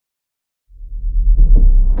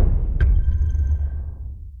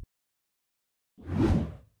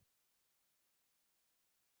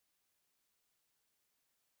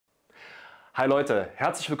Hi Leute,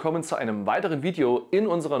 herzlich willkommen zu einem weiteren Video in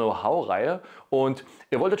unserer Know-how-Reihe und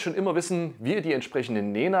ihr wolltet schon immer wissen, wie ihr die entsprechende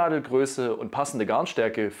Nähnadelgröße und passende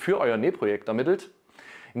Garnstärke für euer Nähprojekt ermittelt.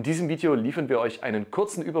 In diesem Video liefern wir euch einen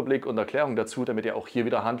kurzen Überblick und Erklärung dazu, damit ihr auch hier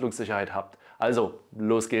wieder Handlungssicherheit habt. Also,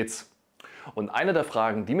 los geht's! Und eine der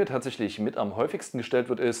Fragen, die mir tatsächlich mit am häufigsten gestellt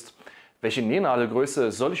wird, ist: Welche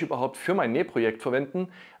Nähnadelgröße soll ich überhaupt für mein Nähprojekt verwenden?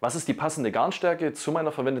 Was ist die passende Garnstärke zu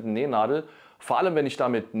meiner verwendeten Nähnadel? Vor allem, wenn ich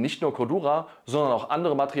damit nicht nur Cordura, sondern auch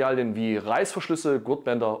andere Materialien wie Reißverschlüsse,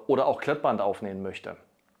 Gurtbänder oder auch Klettband aufnähen möchte.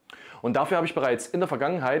 Und dafür habe ich bereits in der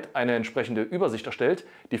Vergangenheit eine entsprechende Übersicht erstellt.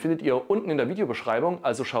 Die findet ihr unten in der Videobeschreibung,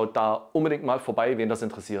 also schaut da unbedingt mal vorbei, wen das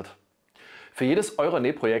interessiert. Für jedes eurer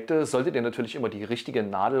Nähprojekte solltet ihr natürlich immer die richtige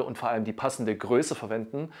Nadel und vor allem die passende Größe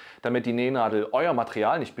verwenden, damit die Nähnadel euer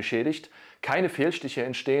Material nicht beschädigt, keine Fehlstiche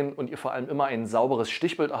entstehen und ihr vor allem immer ein sauberes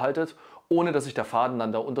Stichbild erhaltet, ohne dass sich der Faden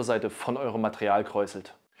an der Unterseite von eurem Material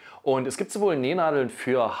kräuselt. Und es gibt sowohl Nähnadeln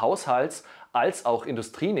für Haushalts- als auch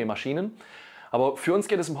Industrienähmaschinen, aber für uns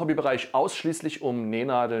geht es im Hobbybereich ausschließlich um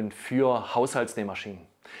Nähnadeln für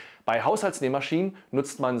Haushaltsnähmaschinen. Bei Haushaltsnähmaschinen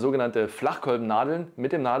nutzt man sogenannte Flachkolbennadeln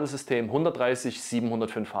mit dem Nadelsystem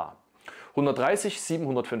 130-705H.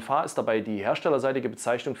 130-705H ist dabei die herstellerseitige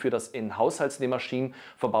Bezeichnung für das in Haushaltsnähmaschinen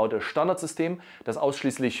verbaute Standardsystem, das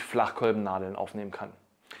ausschließlich Flachkolbennadeln aufnehmen kann.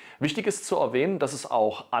 Wichtig ist zu erwähnen, dass es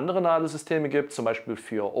auch andere Nadelsysteme gibt, zum Beispiel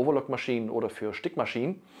für Overlockmaschinen oder für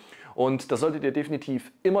Stickmaschinen. Und da solltet ihr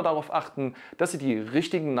definitiv immer darauf achten, dass ihr die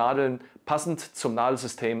richtigen Nadeln passend zum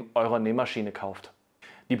Nadelsystem eurer Nähmaschine kauft.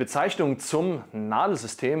 Die Bezeichnung zum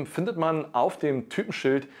Nadelsystem findet man auf dem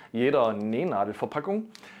Typenschild jeder Nähnadelverpackung.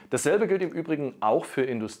 Dasselbe gilt im Übrigen auch für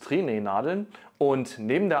Industrienähnadeln und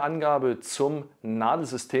neben der Angabe zum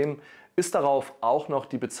Nadelsystem ist darauf auch noch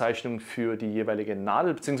die Bezeichnung für die jeweilige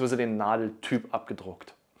Nadel bzw. den Nadeltyp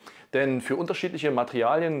abgedruckt. Denn für unterschiedliche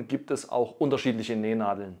Materialien gibt es auch unterschiedliche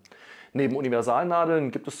Nähnadeln. Neben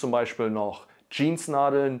Universalnadeln gibt es zum Beispiel noch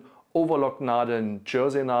Jeansnadeln, Overlocknadeln,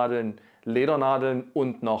 Jerseynadeln, Ledernadeln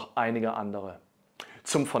und noch einige andere.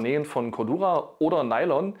 Zum Vernähen von Cordura oder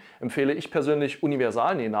Nylon empfehle ich persönlich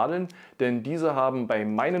Universalnähnadeln, denn diese haben bei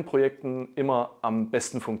meinen Projekten immer am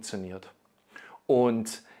besten funktioniert.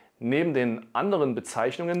 Und neben den anderen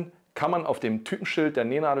Bezeichnungen kann man auf dem Typenschild der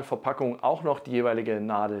Nähnadelverpackung auch noch die jeweilige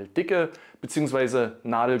Nadeldicke bzw.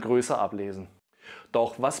 Nadelgröße ablesen.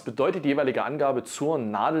 Doch was bedeutet die jeweilige Angabe zur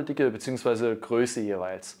Nadeldicke bzw. Größe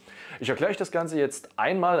jeweils? Ich erkläre euch das Ganze jetzt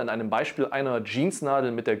einmal an einem Beispiel einer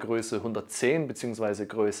Jeansnadel mit der Größe 110 bzw.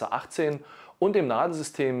 Größe 18 und dem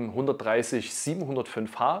Nadelsystem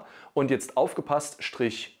 130-705H und jetzt aufgepasst,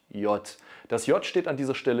 Strich J. Das J steht an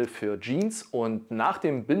dieser Stelle für Jeans und nach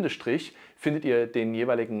dem Bindestrich findet ihr den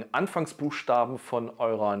jeweiligen Anfangsbuchstaben von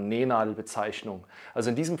eurer Nähnadelbezeichnung. Also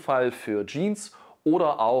in diesem Fall für Jeans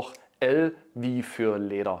oder auch L wie für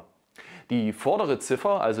Leder. Die vordere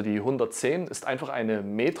Ziffer, also die 110, ist einfach eine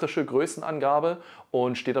metrische Größenangabe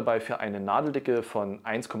und steht dabei für eine Nadeldicke von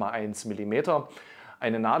 1,1 mm.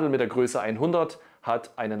 Eine Nadel mit der Größe 100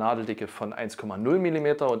 hat eine Nadeldicke von 1,0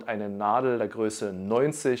 mm und eine Nadel der Größe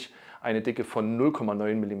 90 eine Dicke von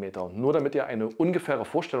 0,9 mm. Nur damit ihr eine ungefähre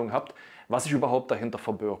Vorstellung habt, was sich überhaupt dahinter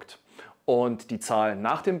verbirgt. Und die Zahl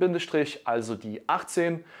nach dem Bindestrich, also die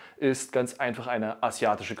 18, ist ganz einfach eine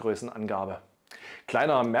asiatische Größenangabe.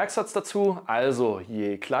 Kleiner Merksatz dazu, also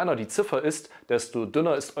je kleiner die Ziffer ist, desto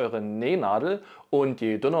dünner ist eure Nähnadel und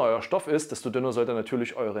je dünner euer Stoff ist, desto dünner sollte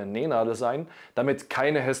natürlich eure Nähnadel sein, damit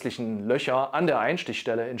keine hässlichen Löcher an der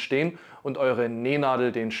Einstichstelle entstehen und eure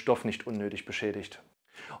Nähnadel den Stoff nicht unnötig beschädigt.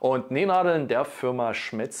 Und Nähnadeln der Firma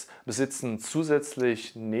SCHMETZ besitzen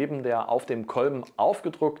zusätzlich neben der auf dem Kolben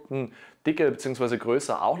aufgedruckten Dicke bzw.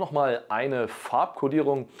 Größe auch nochmal eine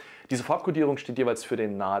Farbcodierung. Diese Farbcodierung steht jeweils für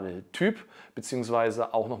den Nadeltyp bzw.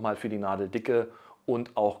 auch nochmal für die Nadeldicke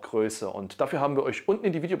und auch Größe. Und dafür haben wir euch unten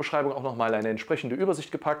in die Videobeschreibung auch nochmal eine entsprechende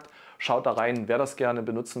Übersicht gepackt. Schaut da rein, wer das gerne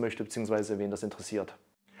benutzen möchte bzw. wen das interessiert.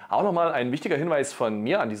 Auch nochmal ein wichtiger Hinweis von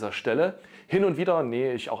mir an dieser Stelle. Hin und wieder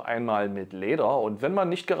nähe ich auch einmal mit Leder und wenn man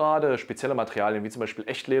nicht gerade spezielle Materialien wie zum Beispiel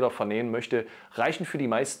Echtleder vernähen möchte, reichen für die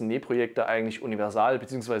meisten Nähprojekte eigentlich Universal-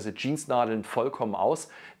 bzw. Jeansnadeln vollkommen aus.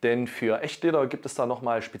 Denn für Echtleder gibt es da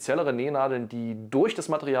nochmal speziellere Nähnadeln, die durch das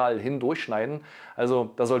Material hindurchschneiden.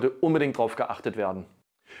 Also da sollte unbedingt drauf geachtet werden.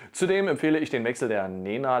 Zudem empfehle ich den Wechsel der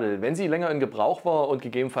Nähnadel, wenn sie länger in Gebrauch war und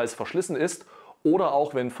gegebenenfalls verschlissen ist oder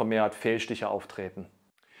auch wenn vermehrt Fehlstiche auftreten.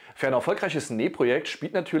 Für ein erfolgreiches Nähprojekt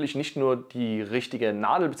spielt natürlich nicht nur die richtige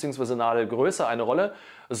Nadel bzw. Nadelgröße eine Rolle,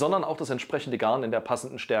 sondern auch das entsprechende Garn in der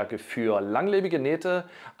passenden Stärke für langlebige Nähte,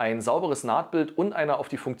 ein sauberes Nahtbild und eine auf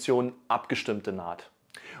die Funktion abgestimmte Naht.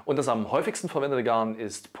 Und das am häufigsten verwendete Garn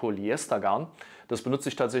ist Polyestergarn. Das benutze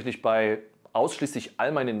ich tatsächlich bei ausschließlich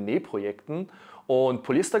all meinen Nähprojekten. Und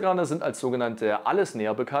Polyestergarne sind als sogenannte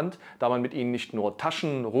Allesnäher bekannt, da man mit ihnen nicht nur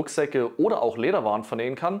Taschen, Rucksäcke oder auch Lederwaren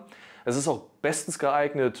vernähen kann. Es ist auch bestens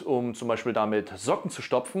geeignet, um zum Beispiel damit Socken zu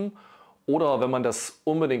stopfen. Oder wenn man das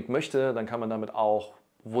unbedingt möchte, dann kann man damit auch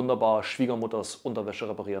wunderbar Schwiegermutters Unterwäsche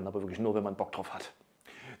reparieren, aber wirklich nur, wenn man Bock drauf hat.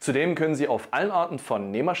 Zudem können Sie auf allen Arten von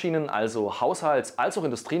Nähmaschinen, also Haushalts- als auch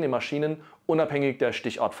Industrienähmaschinen, unabhängig der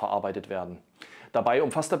Stichart verarbeitet werden. Dabei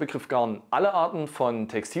umfasst der Begriff Garn alle Arten von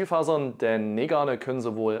Textilfasern, denn Nähgarne können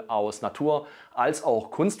sowohl aus Natur- als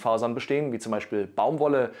auch Kunstfasern bestehen, wie zum Beispiel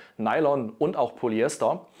Baumwolle, Nylon und auch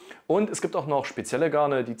Polyester. Und es gibt auch noch spezielle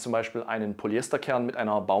Garne, die zum Beispiel einen Polyesterkern mit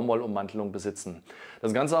einer Baumwollummantelung besitzen.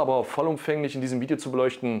 Das Ganze aber vollumfänglich in diesem Video zu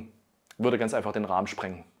beleuchten, würde ganz einfach den Rahmen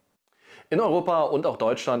sprengen. In Europa und auch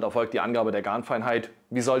Deutschland erfolgt die Angabe der Garnfeinheit.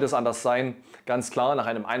 Wie sollte es anders sein? Ganz klar nach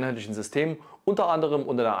einem einheitlichen System, unter anderem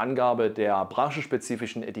unter der Angabe der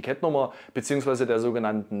branchenspezifischen Etikettnummer bzw. der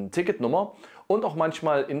sogenannten Ticketnummer und auch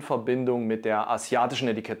manchmal in Verbindung mit der asiatischen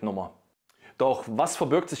Etikettnummer. Doch was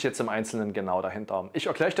verbirgt sich jetzt im Einzelnen genau dahinter? Ich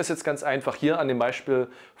erkläre euch das jetzt ganz einfach hier an dem Beispiel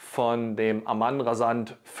von dem Amann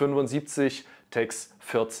Rasant 75 Tex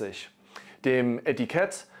 40. Dem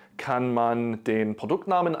Etikett kann man den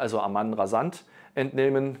Produktnamen, also Amann Rasant,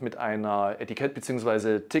 entnehmen mit einer Etikett-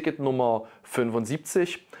 bzw. Ticketnummer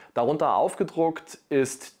 75. Darunter aufgedruckt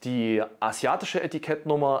ist die asiatische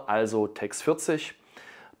Etikettnummer, also Tex 40.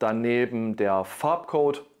 Daneben der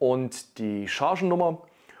Farbcode und die Chargennummer.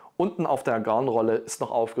 Unten auf der Garnrolle ist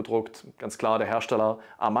noch aufgedruckt, ganz klar der Hersteller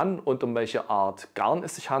Amann und um welche Art Garn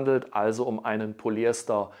es sich handelt, also um einen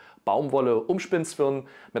Polyester Baumwolle Umspinnswirn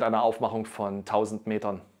mit einer Aufmachung von 1000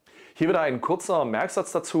 Metern. Hier wieder ein kurzer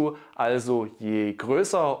Merksatz dazu, also je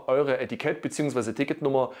größer eure Etikett- bzw.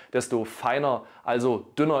 Ticketnummer, desto feiner, also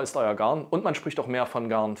dünner ist euer Garn und man spricht auch mehr von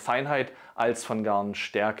Garnfeinheit als von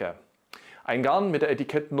Garnstärke. Ein Garn mit der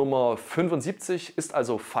Etikettnummer 75 ist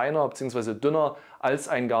also feiner bzw. dünner als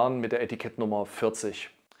ein Garn mit der Etikettnummer 40.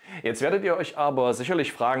 Jetzt werdet ihr euch aber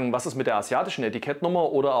sicherlich fragen, was es mit der asiatischen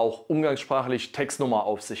Etikettnummer oder auch umgangssprachlich Textnummer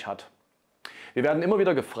auf sich hat. Wir werden immer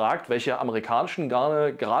wieder gefragt, welche amerikanischen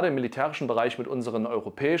Garne gerade im militärischen Bereich mit unseren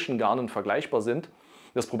europäischen Garnen vergleichbar sind.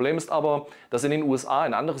 Das Problem ist aber, dass in den USA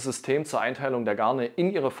ein anderes System zur Einteilung der Garne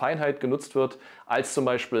in ihre Feinheit genutzt wird als zum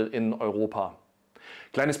Beispiel in Europa.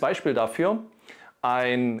 Kleines Beispiel dafür: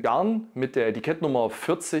 Ein Garn mit der Etikettnummer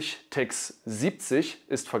 40 Tex 70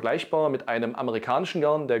 ist vergleichbar mit einem amerikanischen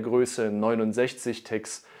Garn der Größe 69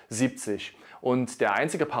 Tex 70. Und der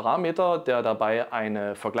einzige Parameter, der dabei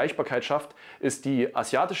eine Vergleichbarkeit schafft, ist die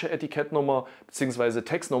asiatische Etikettnummer bzw.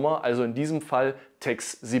 Textnummer, also in diesem Fall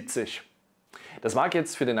Tex 70. Das mag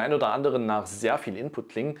jetzt für den einen oder anderen nach sehr viel Input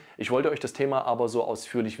klingen, ich wollte euch das Thema aber so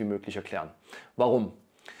ausführlich wie möglich erklären. Warum?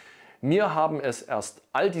 Mir haben es erst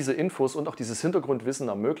all diese Infos und auch dieses Hintergrundwissen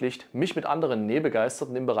ermöglicht, mich mit anderen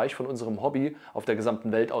Nähbegeisterten im Bereich von unserem Hobby auf der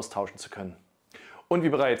gesamten Welt austauschen zu können. Und wie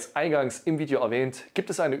bereits eingangs im Video erwähnt, gibt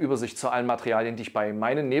es eine Übersicht zu allen Materialien, die ich bei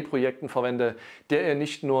meinen Nähprojekten verwende, der ihr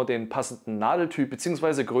nicht nur den passenden Nadeltyp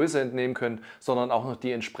bzw. Größe entnehmen könnt, sondern auch noch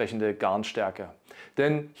die entsprechende Garnstärke.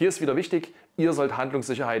 Denn hier ist wieder wichtig, ihr sollt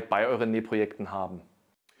Handlungssicherheit bei euren Nähprojekten haben.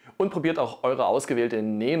 Und probiert auch eure ausgewählte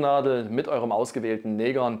Nähnadel mit eurem ausgewählten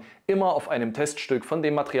Nähgarn immer auf einem Teststück von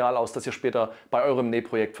dem Material aus, das ihr später bei eurem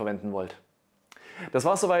Nähprojekt verwenden wollt. Das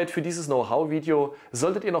war es soweit für dieses Know-how-Video.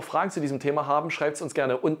 Solltet ihr noch Fragen zu diesem Thema haben, schreibt es uns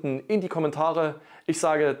gerne unten in die Kommentare. Ich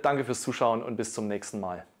sage danke fürs Zuschauen und bis zum nächsten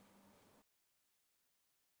Mal.